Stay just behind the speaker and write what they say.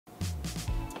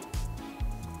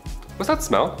What's that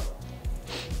smell?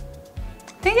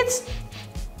 I think it's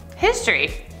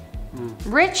history.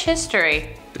 Rich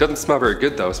history. It doesn't smell very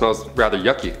good though. It smells rather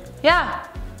yucky. Yeah,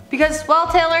 because, well,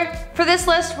 Taylor, for this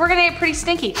list, we're gonna get pretty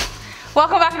stinky.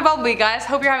 Welcome back to Bumblebee, guys.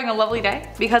 Hope you're having a lovely day,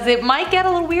 because it might get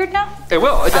a little weird now. It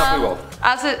will, it definitely will.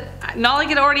 Not like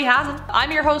it already hasn't.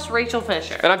 I'm your host, Rachel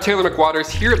Fisher. And I'm Taylor McWaters,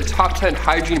 here at the top 10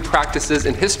 hygiene practices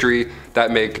in history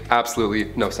that make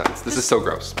absolutely no sense. This is so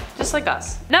gross. Just like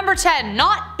us. Number 10,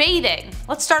 not bathing.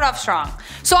 Let's start off strong.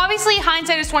 So obviously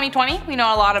hindsight is 2020. We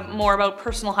know a lot more about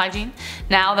personal hygiene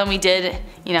now than we did,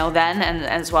 then and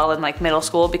as well in like middle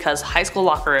school, because high school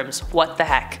locker rooms, what the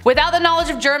heck. Without the knowledge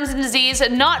of germs and disease,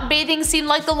 not bathing seemed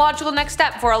like the logical next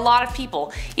step for a lot of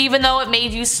people, even though it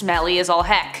made you smelly as all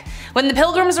heck. When the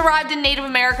Pilgrims arrived in Native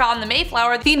America on the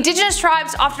Mayflower, the indigenous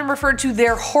tribes often referred to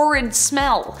their horrid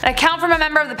smell. An account from a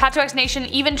member of the Patuxet Nation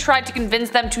even tried to convince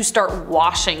them to start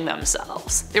washing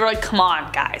themselves. They were like, come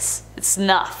on guys, it's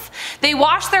enough. They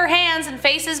washed their hands and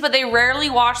faces, but they rarely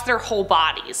washed their whole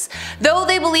bodies. Though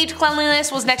they believed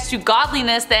cleanliness was next to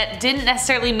godliness, that didn't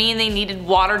necessarily mean they needed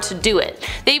water to do it.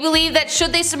 They believed that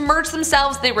should they submerge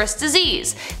themselves, they risked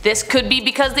disease. This could be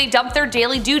because they dumped their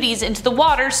daily duties into the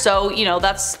water, so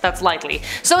that's likely.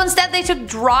 So instead they took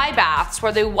dry baths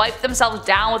where they wiped themselves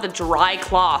down with a dry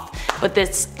cloth, but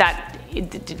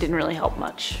it didn't really help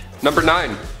much. Number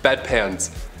 9,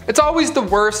 bedpans. It's always the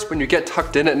worst when you get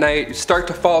tucked in at night, you start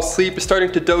to fall asleep, you're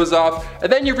starting to doze off,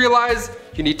 and then you realize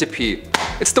you need to pee.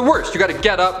 It's the worst. You gotta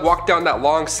get up, walk down that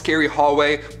long, scary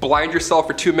hallway, blind yourself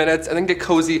for 2 minutes, and then get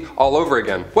cozy all over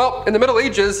again. Well, in the Middle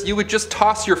Ages, you would just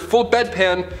toss your full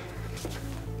bedpan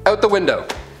out the window.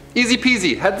 Easy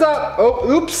peasy. Heads up.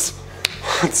 Oh, oops.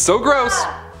 It's so gross.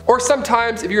 Or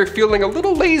sometimes, if you were feeling a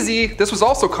little lazy, this was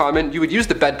also common, you would use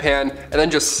the bedpan and then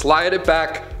just slide it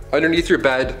back underneath your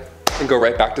bed and go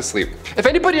right back to sleep. If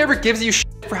anybody ever gives you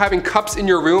shit for having cups in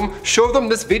your room, show them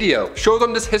this video, show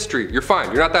them this history. You're fine,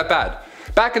 you're not that bad.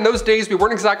 Back in those days, we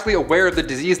weren't exactly aware of the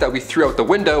disease that we threw out the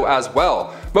window as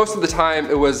well. Most of the time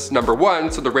it was number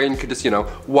 1, so the rain could just,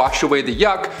 wash away the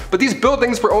yuck, but these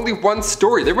buildings were only one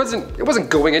story. It wasn't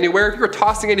going anywhere. If you were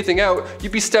tossing anything out,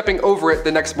 you'd be stepping over it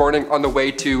the next morning on the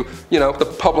way to,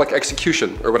 the public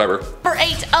execution or whatever. Number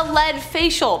 8, a lead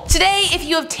facial. Today, if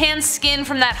you have tan skin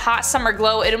from that hot summer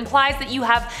glow, it implies that you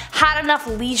have had enough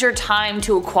leisure time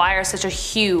to acquire such a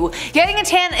hue. Getting a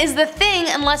tan is the thing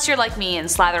unless you're like me and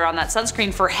slather on that sunscreen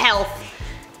for health,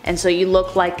 and so you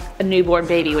look like a newborn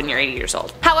baby when you're 80 years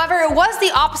old. However, it was the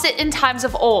opposite in times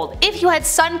of old. If you had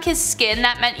sun-kissed skin,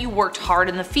 that meant you worked hard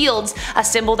in the fields, a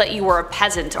symbol that you were a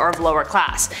peasant or of lower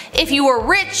class. If you were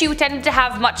rich, you tended to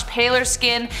have much paler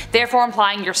skin, therefore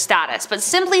implying your status, but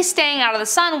simply staying out of the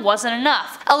sun wasn't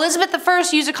enough. Elizabeth I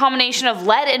used a combination of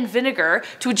lead and vinegar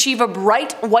to achieve a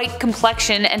bright white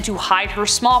complexion and to hide her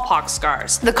smallpox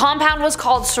scars. The compound was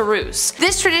called ceruse.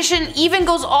 This tradition even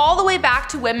goes all the way back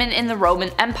to women in the Roman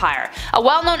Empire. A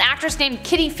well-known actress named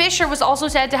Kitty Fisher was also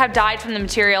said to have died from the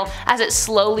material as it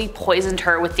slowly poisoned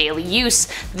her with daily use.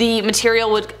 The material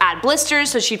would add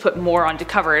blisters, so she'd put more on to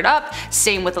cover it up.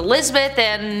 Same with Elizabeth,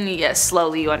 and yes,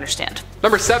 slowly you understand.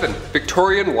 Number 7,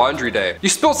 Victorian Laundry Day. You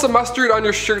spill some mustard on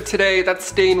your shirt today, that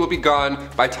stain will be gone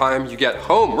by the time you get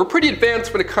home. We're pretty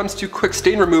advanced when it comes to quick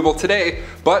stain removal today,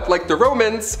 but like the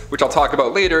Romans, which I'll talk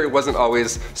about later, it wasn't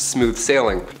always smooth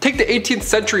sailing. Take the 18th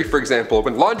century for example.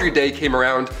 When Laundry Day came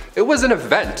around, it was an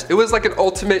event. It was like an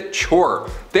ultimate chore.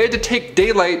 They had to take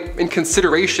daylight in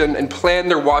consideration and plan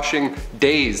their washing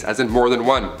days, as in more than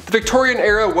one. The Victorian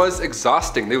era was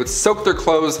exhausting. They would soak their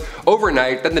clothes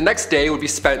overnight, then the next day would be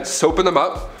spent soaping them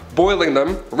up, boiling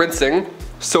them, rinsing,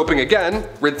 soaping again,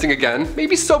 rinsing again,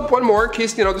 maybe soap one more in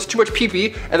case there's too much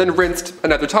pee-pee, and then rinsed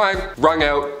another time, wrung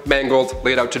out, mangled,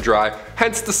 laid out to dry.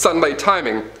 Hence the sunlight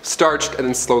timing, starched and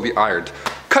then slowly ironed.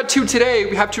 Cut to today,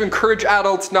 we have to encourage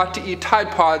adults not to eat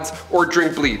Tide Pods or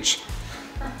drink bleach.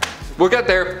 We'll get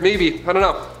there, maybe, I don't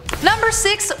know. Number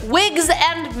 6, wigs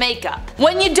and makeup.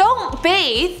 When you don't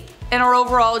bathe and are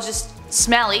overall just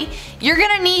smelly, you're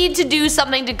gonna need to do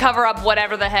something to cover up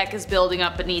whatever the heck is building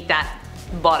up beneath that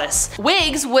bodice.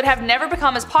 Wigs would have never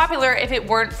become as popular if it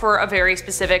weren't for a very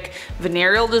specific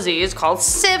venereal disease called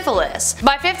syphilis.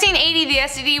 By 1580, the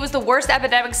STD was the worst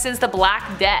epidemic since the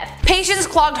Black Death. Patients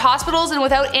clogged hospitals, and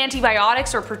without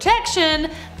antibiotics or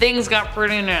protection, things got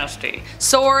pretty nasty.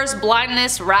 Sores,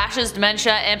 blindness, rashes,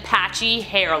 dementia, and patchy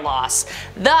hair loss.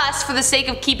 Thus, for the sake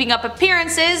of keeping up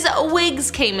appearances,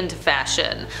 wigs came into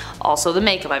fashion. Also the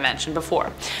makeup I mentioned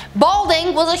before.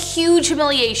 Balding was a huge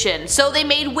humiliation, so they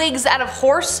made wigs out of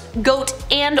horse, goat,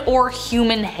 and or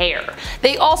human hair.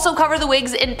 They also cover the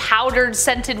wigs in powdered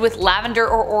scented with lavender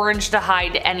or orange to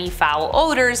hide any foul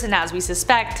odors, and as we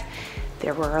suspect,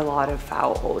 there were a lot of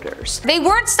foul odors. They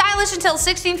weren't stylish until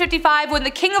 1655 when the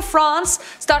King of France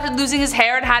started losing his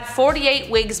hair and had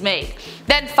 48 wigs made.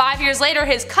 Then 5 years later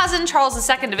his cousin Charles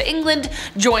II of England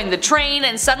joined the train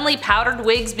and suddenly powdered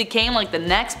wigs became like the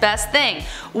next best thing.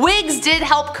 Wigs did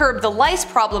help curb the lice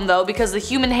problem though, because the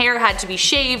human hair had to be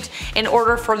shaved in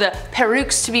order for the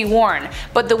perukes to be worn,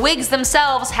 but the wigs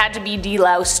themselves had to be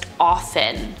deloused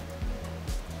often.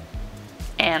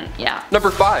 And yeah. Number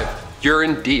 5.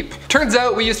 Urine Deep. Turns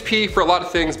out we used pee for a lot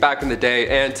of things back in the day,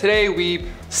 and today we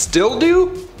still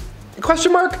do?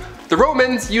 Question mark? The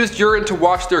Romans used urine to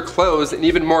wash their clothes, and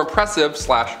even more impressive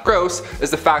 / gross is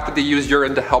the fact that they used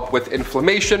urine to help with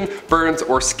inflammation, burns,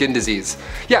 or skin disease.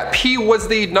 Yeah, pee was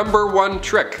the #1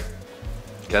 trick.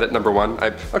 Get it? Number 1?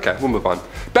 Okay, we'll move on.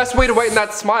 Best way to whiten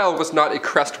that smile was not a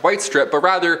Crest white strip, but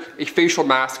rather a facial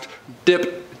mask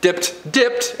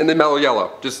dipped in the mellow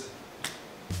yellow. Just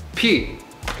pee.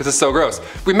 This is so gross.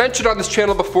 We mentioned on this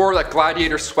channel before that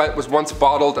Gladiator sweat was once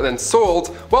bottled and then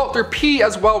sold. Well, their pee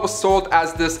as well was sold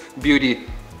as this beauty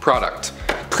product.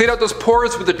 Clean out those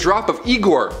pores with a drop of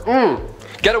Igor.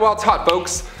 Get it while it's hot,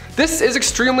 folks. This is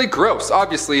extremely gross,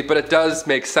 obviously, but it does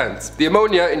make sense. The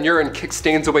ammonia in urine kicks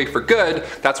stains away for good.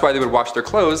 That's why they would wash their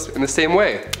clothes in the same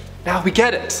way. Now we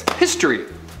get it. History.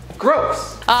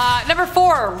 Gross. Number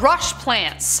 4, rush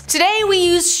plants. Today we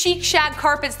use chic shag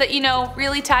carpets that, you know,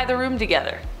 really tie the room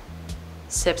together.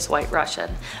 Sips White Russian.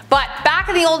 But back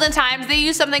in the olden times they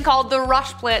used something called the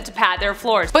rush plant to pad their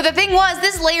floors. But the thing was,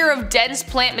 this layer of dense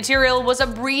plant material was a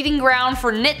breeding ground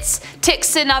for nits,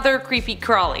 ticks, and other creepy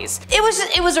crawlies.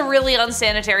 It was a really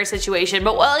unsanitary situation,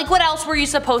 but well, like what else were you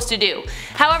supposed to do?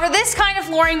 However, this kind of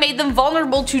flooring made them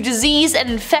vulnerable to disease and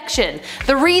infection.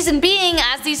 The reason being,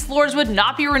 as these floors would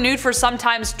not be renewed for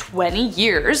sometimes 20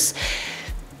 years,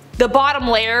 the bottom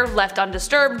layer, left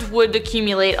undisturbed, would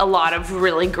accumulate a lot of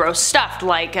really gross stuff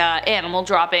like animal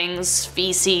droppings,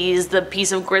 feces, the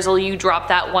piece of grizzle you dropped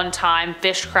that one time,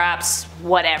 fish scraps,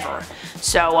 whatever.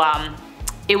 So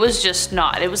it was just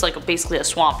not, it was like basically a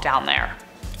swamp down there.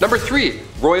 Number 3,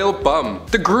 royal bum.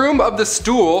 The groom of the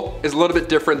stool is a little bit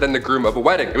different than the groom of a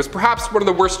wedding. It was perhaps one of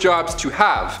the worst jobs to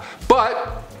have,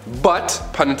 but,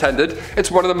 pun intended,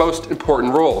 it's one of the most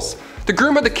important roles. The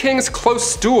groom of the king's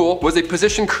close stool was a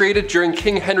position created during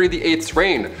King Henry VIII's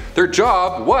reign. Their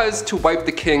job was to wipe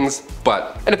the king's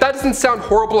butt. And if that doesn't sound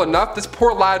horrible enough, this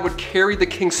poor lad would carry the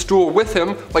king's stool with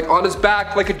him, like on his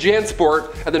back like a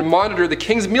JanSport, and then monitor the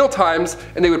king's meal times,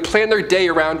 and they would plan their day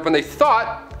around when they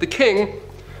thought the king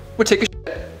would take a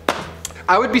shit.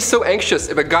 I would be so anxious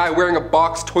if a guy wearing a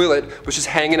box toilet was just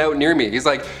hanging out near me. He's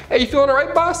like, hey, you feeling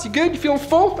alright, boss? You good? You feeling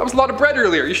full? That was a lot of bread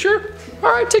earlier. You sure?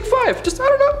 Alright, take 5. Just, I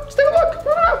don't know. Just take a look. I don't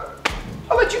know.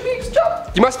 I'll let you be. Just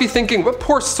jump. You must be thinking, what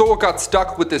poor soul got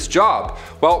stuck with this job?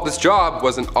 Well, this job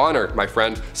was an honor, my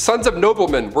friend. Sons of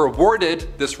noblemen were awarded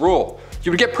this role.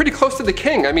 You would get pretty close to the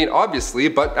king, I mean obviously,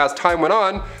 but as time went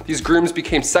on, these grooms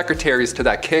became secretaries to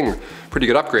that king. Pretty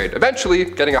good upgrade. Eventually,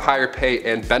 getting a higher pay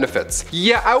and benefits.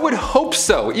 Yeah, I would hope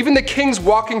so. Even the king's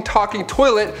walking, talking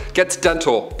toilet gets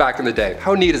dental back in the day.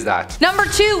 How neat is that? Number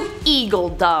 2, eagle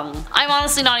dung. I'm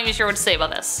honestly not even sure what to say about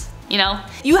this. You know?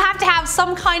 You have to have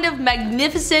some kind of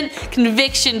magnificent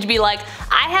conviction to be like,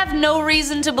 I have no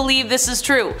reason to believe this is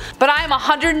true, but I am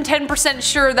 110%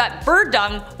 sure that bird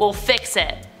dung will fix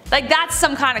it. Like that's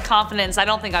some kind of confidence I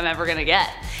don't think I'm ever gonna get.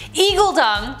 Eagle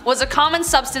dung was a common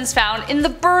substance found in the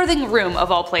birthing room of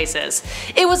all places.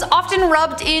 It was often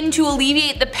rubbed in to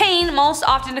alleviate the pain, most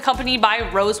often accompanied by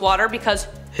rose water, because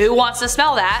who wants to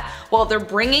smell that while they're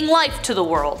bringing life to the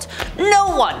world?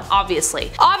 No one,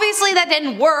 obviously. Obviously that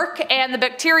didn't work, and the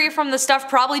bacteria from the stuff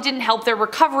probably didn't help their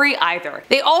recovery either.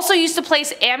 They also used to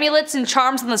place amulets and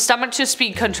charms on the stomach to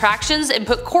speed contractions and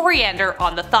put coriander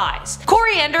on the thighs.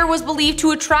 Coriander was believed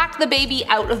to attract the baby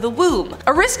out of the womb.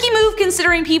 A risky move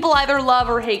considering people either love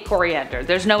or hate coriander.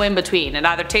 There's no in between. It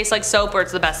either tastes like soap or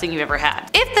it's the best thing you've ever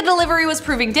had. If the delivery was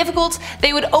proving difficult,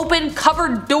 they would open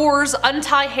cupboard doors,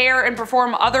 untie hair, and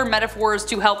perform other metaphors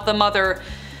to help the mother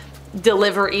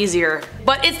deliver easier.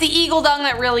 But it's the eagle dung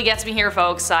that really gets me here,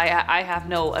 folks. I have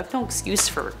no excuse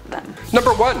for them.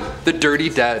 Number 1, the dirty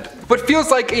dead. What feels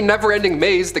like a never-ending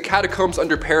maze, the catacombs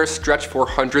under Paris stretch for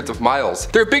hundreds of miles.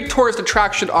 They're a big tourist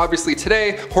attraction obviously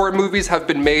today. Horror movies have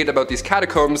been made about these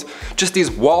catacombs, just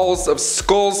these walls of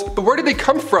skulls, but where did they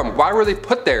come from? Why were they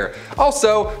put there?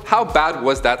 Also, how bad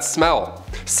was that smell?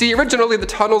 See, originally the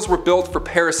tunnels were built for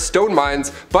Paris stone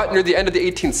mines, but near the end of the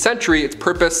 18th century, its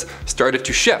purpose started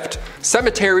to shift.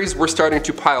 Cemeteries were starting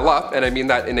to pile up, and I mean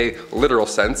that in a literal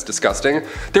sense, disgusting.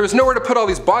 There was nowhere to put all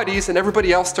these bodies, and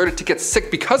everybody else started to get sick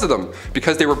because of them,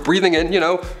 because they were breathing in, you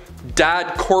know,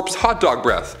 dad corpse hot dog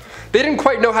breath. They didn't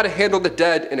quite know how to handle the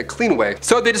dead in a clean way,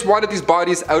 so they just wanted these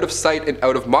bodies out of sight and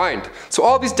out of mind. So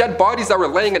all these dead bodies that were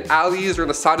laying in alleys or on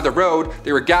the side of the road,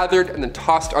 they were gathered and then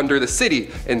tossed under the city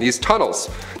in these tunnels.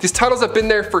 These tunnels have been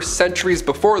there for centuries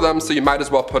before them, so you might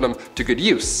as well put them to good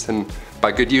use. And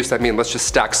by good use, I mean let's just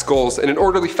stack skulls in an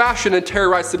orderly fashion and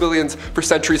terrorize civilians for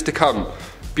centuries to come.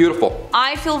 Beautiful.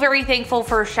 I feel very thankful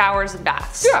for showers and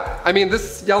baths. Yeah, I mean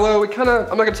this yellow, it kinda,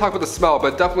 I'm not gonna talk about the smell,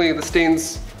 but definitely the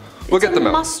stains, we'll get them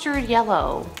out. Mustard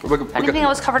yellow. Anything that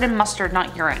was covered in mustard,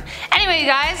 not urine. Anyway,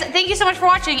 guys, thank you so much for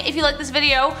watching. If you like this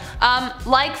video,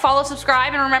 like, follow,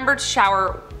 subscribe, and remember to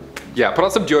shower. Yeah, put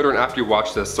on some deodorant after you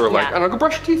watch this, or like, I don't know, go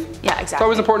brush your teeth. Yeah, exactly. It's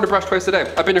always important to brush twice a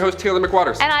day. I've been your host, Taylor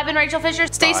McWaters. And I've been Rachel Fisher.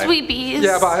 Stay sweet, bees.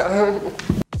 Yeah, bye.